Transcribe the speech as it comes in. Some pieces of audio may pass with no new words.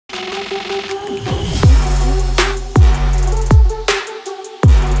Welcome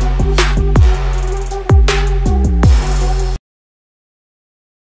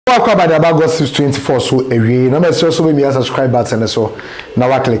by the August 24 so every number so me subscribe button so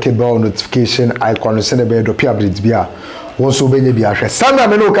now click the bell notification icon send the drop updates bia won so benye bia hwe sanda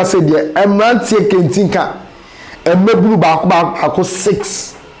me no ka se de emrantie kentinka emeburu ba ko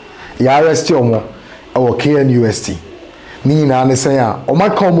 6 ya arrest omo e KNUST ni na ne sen a o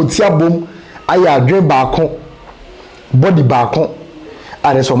maka omo ti abom aya adwe ba ko body ba ko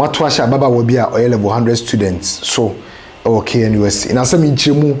are so mato asha baba wo bia o level 100 students so KNUST na asem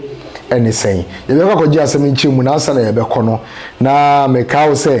nchiremu ene sen ye be kwaji asem nchiremu na asa na ye be kono na me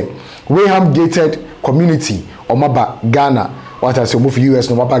kawo say we have gated community omaba Ghana what I say move US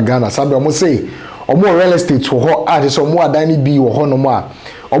no maba Ghana sabe omo say omo real estate ho a so omo adan bi wo ho no mo a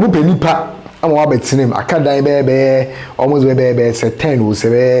omo penipa ama wa betinem akadan be omo be say 10 wo say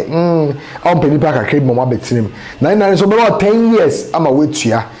be omo penipa kakre mo ma betinem na so be 10 years ama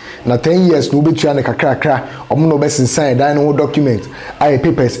wetua na 10 years no betua ne kakra omo no be sign dan no document ai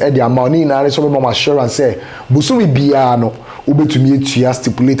papers e the amount ni na so be mama assurance say busumi bia no obetumi etua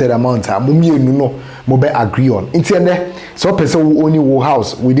stipulated amount amomienu no mo be agree on entiende so person will only wo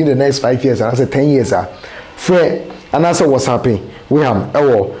house within the next 5 years and I say 10 years free and answer what's happening we have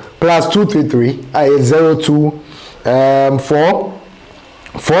plus 233 02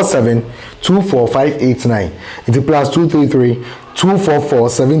 447 24589 it's plus 233 244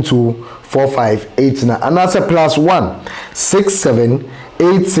 724589 and that's a plus 1 67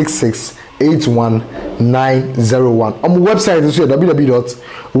 866 81901 on my website is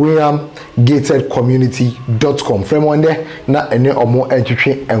www.williamgatedcommunity.com from one there na ene omo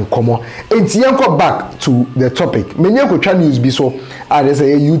entwetwe enkomo enti yanko back to the topic menye ko twa news bi so I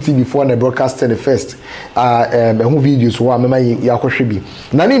say UTV before the broadcast the first videos wo amema yakohwe bi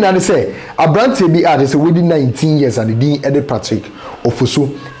na ni na say abrante bi say within 19 years and the edit Patrick Ofosu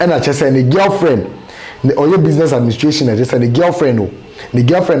and I just say the girlfriend or your business administration I just say the girlfriend no the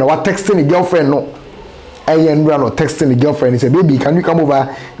girlfriend what texting the girlfriend no I run or texting the girlfriend. He said, baby, can you come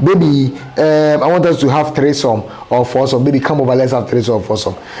over? Baby, I want us to have threesome or foursome. Baby, come over, let's have threesome or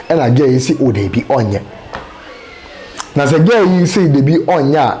foursome. And I get you see, oh, they be on ya. Now, the girl you see, they be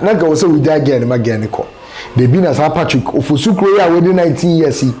on ya. Now, go so with that girl, my girl, they be as Patrick Ofosu Korea within 19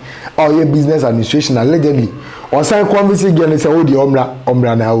 years, see, all your business administration allegedly. On some conversation, girl, say, oh, the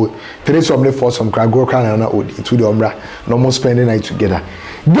Omra now, threesome, the foursome, crack, go can and oh, to the Omra, no more spending night together.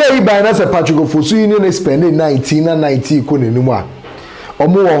 Gay by na se Patrick Ofosu ni spending 19 na 90 ko nenu a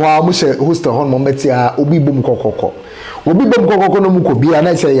omo wo ho a mo she hostel hon mo beti a obi bom kokoko no mu ko bia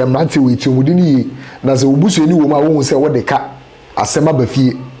na se yam nante we ti mudi ni na se obusu ni wo ma wo se wo de ka asema ba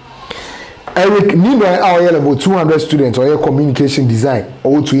fie Eric Nino a level 200 students or communication design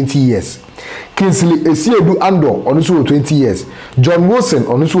over 20 years Kingsley Esiedu Andor on also 20 years John Wilson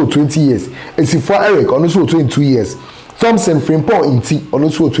on also 20 years Esifo Eric on also 22 years Thompson Frimpong Inti on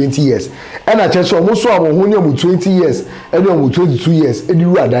also 20 years. And I just almost saw him 20 years and then 22 years. And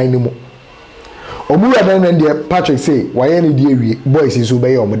you are dynamo. Omura then the Patrick say, why any dear boys is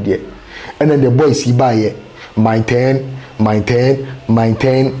obey on my dear. And then the boys he buy it. Maintain.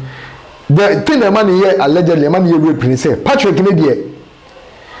 The thing the money here allegedly money you say Patrick in the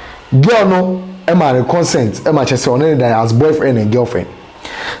girl no Emma consent Emma just on any as boyfriend and girlfriend.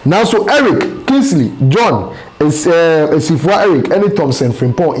 Now so Eric, Kingsley, John, Esifo Eric, any Thompson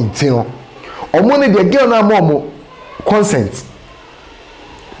Frimpong Intino. Or money the girl now more consent.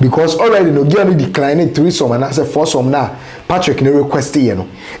 Because already no girl declined threesome and I said foursome now. Patrick no request you know.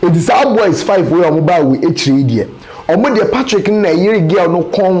 It is our boys 5 way on mobile with H3D. Or money the Patrick na year girl no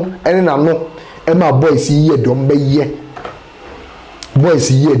come and I no Emma boys here don't be ye. Boys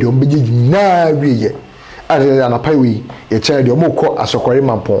here don't be na ye. And pay we a child your moko as a quarry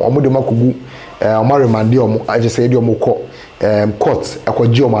mampon or Modemoku Marimandium. I just said your moko court a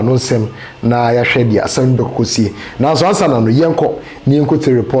quagioma no sem na ya shady a son docusi. Now so answer no yanko Nianko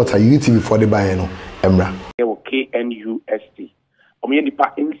to report a UTV for the Bayano Emra. KNUST.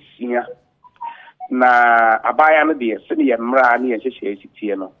 Omianipa in senior na abayano dear senior Mra near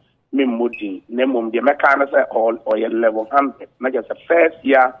Shetiano. Mimudi, Nemum, the mechanics all or your level 100, not just a first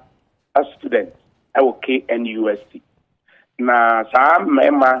year a student. KNUST. Na sa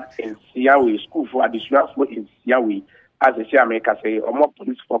mema in Siawi school for additional for in Siawi as a share maker say or more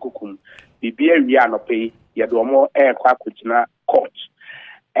police for kukum. The beer we are not pay yet or more air quakutina court.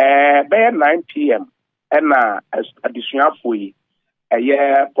 By 9 p.m. and additional for a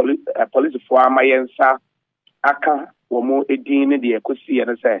year police for my answer aka or more a dean in the ecosi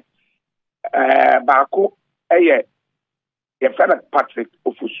and say Bako a year your friend Patrick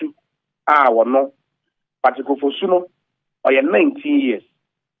Ofosu. wono Patikofosu no oye 19 years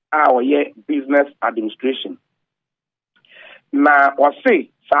oye business administration na wase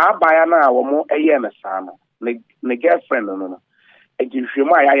saa baya na womo eye na saa no ne girlfriend no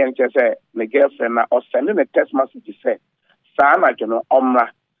ejihwemu aya nche se ne girlfriend na o send ne text message say saa na jono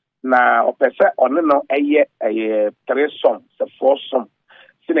omra na opese one no eye 3 som se 4 som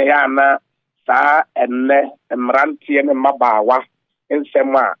sine ya na saa enne mrantie ne mabawa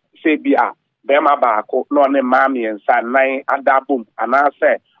ensema se bia bema baako no ne maami ensa nan adabum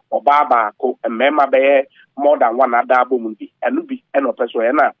anase oba baako mema be more than one adabum bi enu bi eno peso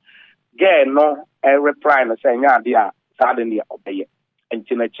ye na girl no reply na say nya ade a saa de ne obeye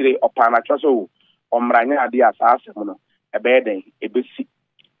enti na kire opana twaso omranya ade a saa asem no ebe den ebesi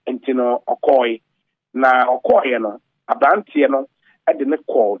enti no okoi na okoye no abrantie no ede ne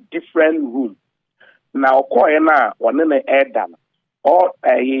call different room na okoye na wone ne edan or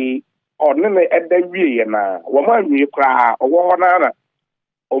ne ede wie na wo ma nwie kra owo na na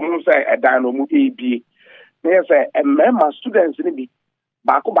omu say edan no mu ebie na say emma students ni bi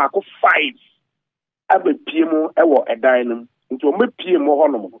baako 5 abepie mu ewo edan no nti o mepie mu ho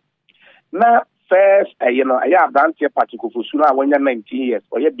no na first aya abrantie Patikofosu na wanya 19 years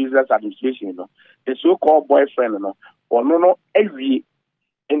oye business administration no the so called boyfriend no ono no awie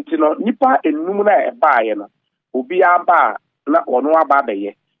enti no nipa enum na ebaaye no obi aba na ono aba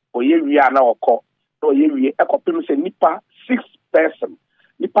beye oye wie na okọ na oye wie ekopem se nipa 6 person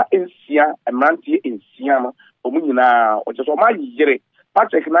nipa ensia emrantie ensia no omunyina ojeso ma yire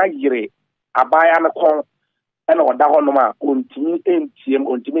Patrick na yire abaya na kon ena oda hono ma ontimi entiem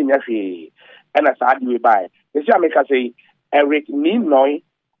ontimi nya hwe ena saadi we bai esi ameka say Eric Ninoy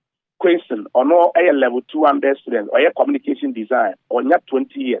question ono a level 200 student or communication design onya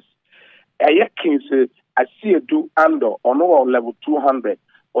 20 years aya kins asiedu ando ono level 200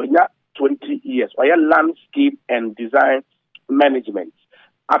 onya 20 years or landscape and design management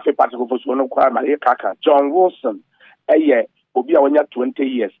Afia Patikofosu no kwa ma kaka John Wilson aya obi a onya 20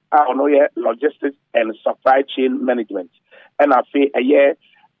 years ono ye logistics and supply chain management and Afia aya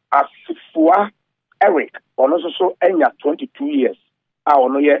Asifua Eric ono so enya 22 years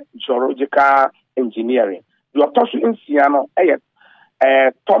ono ye geological engineering the otosu insia no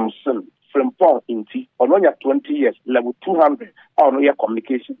Thompson Frimpong inti ono nya 20 years level 200 ono ye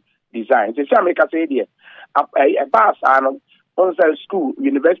communication design se say make say there a bus ano on school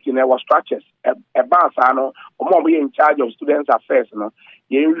university na was structures a bus ano omo be in charge of students affairs no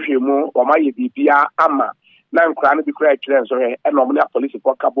ye nhwemu o ma ye bibia ama na nkra no bi kra kire so he na omo na police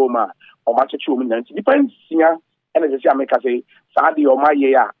for kaboma o ma cheche omo nanti depends sia ena se say make say saadi o ma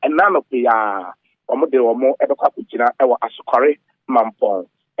ye ya ena no pe ya omo de omo e be kwa kugina e wo asukore mampon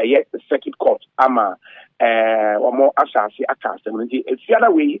eye circuit court ama omo asase akase no nti efiada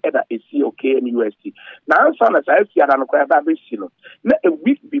we e da esi KNUST na ansa na sa efiada no kwa ba be si no na a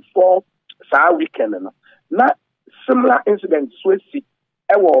week before sa weekend no na similar incident so esi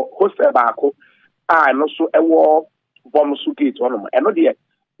e wo hostel baako no so e wo bomb so gate ono eno de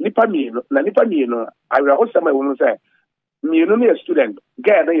nipa mienu na nipa mienu awira hostel ma wonu say mienu na student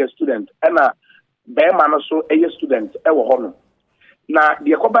girl na student na be ma no so e student e wo hono na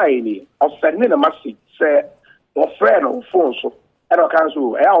de kobaye ni ofenne na message say o friend on phone so e no kan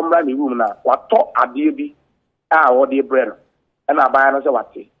so e omra ni room na wato ade bi o de bread na abaya no say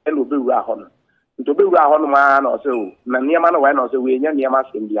wate e no bewura ho no nto bewura ho no ma na o say o na niema no we na o say we nya niema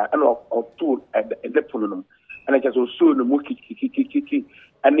sembia e no o tool e de phone no and it just so no kiki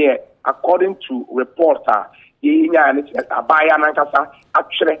and according to reporter ye nya ni abaya na nkasa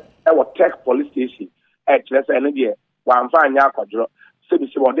atwere e wo tech police station e kire say ne de wa mfa anya akwadro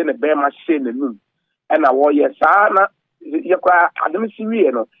se wode ne be ma she ne num e na wo ye saa na ye kwa adem si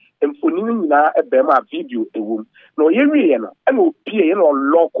wie no emfoni nyina e be ma video ewum na o ye wie no e na opie ye no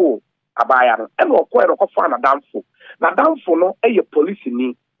loko abaya no e na okọ e no fa na damfo no e ye police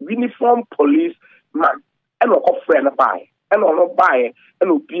ni uniform police man e na okọ frɛ no bae e na no bae e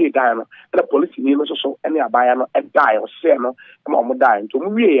na opie dan no e na police ni no so e na abaya no e die o se no e ma o mo die nto mo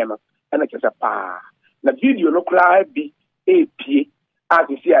wie ye no e na kese pa na video no kura bi epie as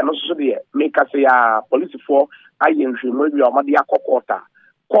you see no so de make us ya police for ayen hwemo bi o ma de akokota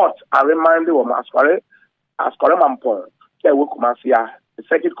court are reminded o askore mampon ke we kuma sia the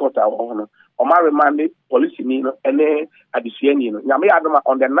second court o no o ma reminded police ni no ene adisua ni no nyame adoma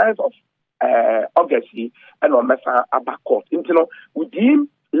on the 9th of August and on mesa aba court intino within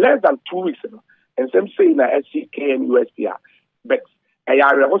less than 2 weeks and some say na SCK and USPR but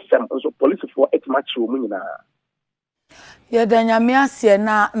area was some so police for 8 match room nyina Yedanyame ase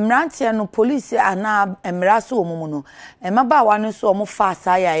na mrantie no police ana emraso omumu no emaba wa no so omu fa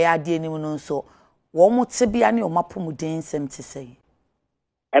sa ya ade anim no so wo mu tebia ne omapomuden nsem tesei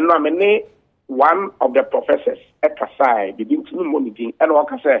eno amene one of the professors ekasai bidin tinu monidin eno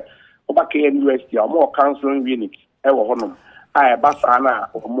okase oba KNUST omo counseling unit ewo honom ai basa na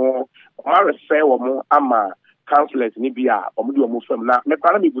omo refer omo ama counselors ni bia omo di omo fam na me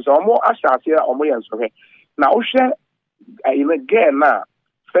para me busa omo ahyase omo yensohwe na wo hwe again na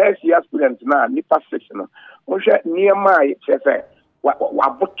first year student na nipa section no hwe niema chefe wa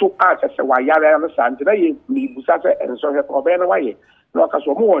boto a chefe wa yare na sante na ye mi busa se enso hwe ko be na waye na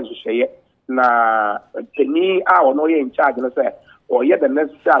okaso mo won hwehye na teni a ono ye in charge na se o ye the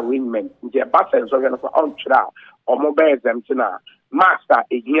necessary arrangement nje ba se enso hwe no on tira o mo be exempt na master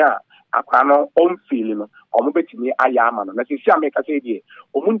ehia akwano on feel no o mo betimi aya ama no na se si ameka se die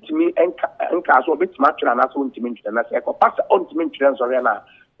o mo ntimi enka so betimi atwera na so ntimi ntwera na se ko pass on ntimi ntwera so hwe na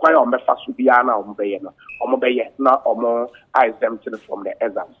kwai o mefa so bia na o mo beye no o mo beye na o mo exempt from the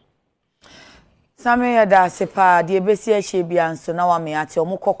exams Same ya da sepa de besi ehye bia nso na wa me ate o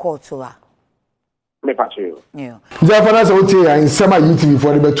mo kokoto a me pacho yeah Zafana se wotie ya nsema YouTube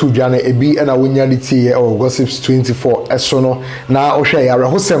for the betu dwane ebi na wonya de tie o gossips 24 eso no na o hwe ya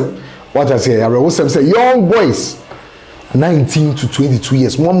rehosem what I say, I say young boys 19 to 22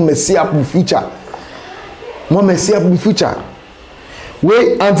 years, more messy up in future. More messy up in future.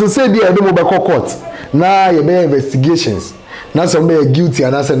 Wait until say the mobile court. Now you make investigations. Now some may guilty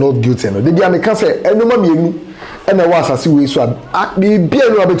and I say not guilty. No, they be can say no mami and I was as we so be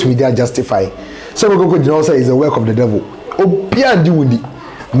no able to be justify. Some go go say is the work of the devil. Obia di wundi.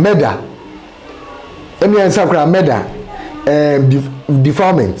 Murder. Emi answer kra murder.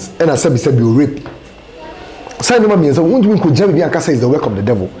 Defilement and I said rape. Say no means I won't mean is the work of the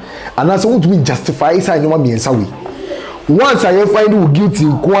devil. And I won't mean justify say no means once I find you guilty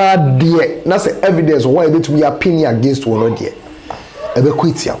quite dear, that's the evidence why it to be opinion against one or dear. I be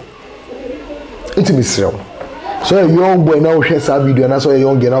quit you. It's me so a young boy now shares a video and I saw a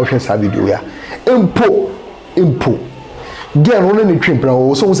young girl now shares a video. Yeah. Impo. Girl only the trim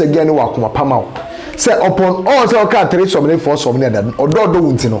plan so say girl no wa kuma pama. Say upon all say okay 3 some for some that odo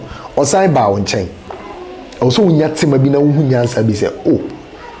wunti no o sign ba won chen also wunya tema bi na hu nyansa bi say oh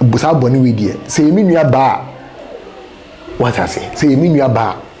busa boni we die say emi nua ba what I say emi nua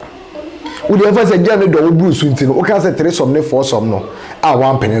ba we dey ever say jam do bruce wunti no o ka say 3 some for some no a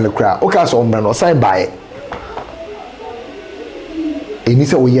wan penele kra o ka say o mbra no sign ba e eni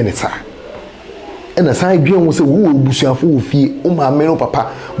say o ye ne sa ena sign dwen wo say wo obusuafo wo fie o ma me no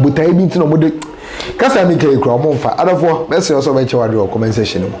papa butai bi ntino mo de Kasa mi kay kro mo mfa adafo message also be chewa do comment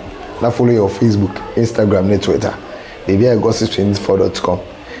section mo na follow your Facebook, Instagram, and Twitter. Maybe I gossip24.com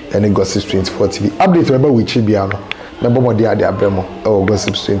and gossip24 TV. Update remember we chi bia no. Na bomo dia de abremo e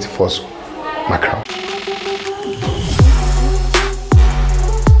gossip24 so. Makra.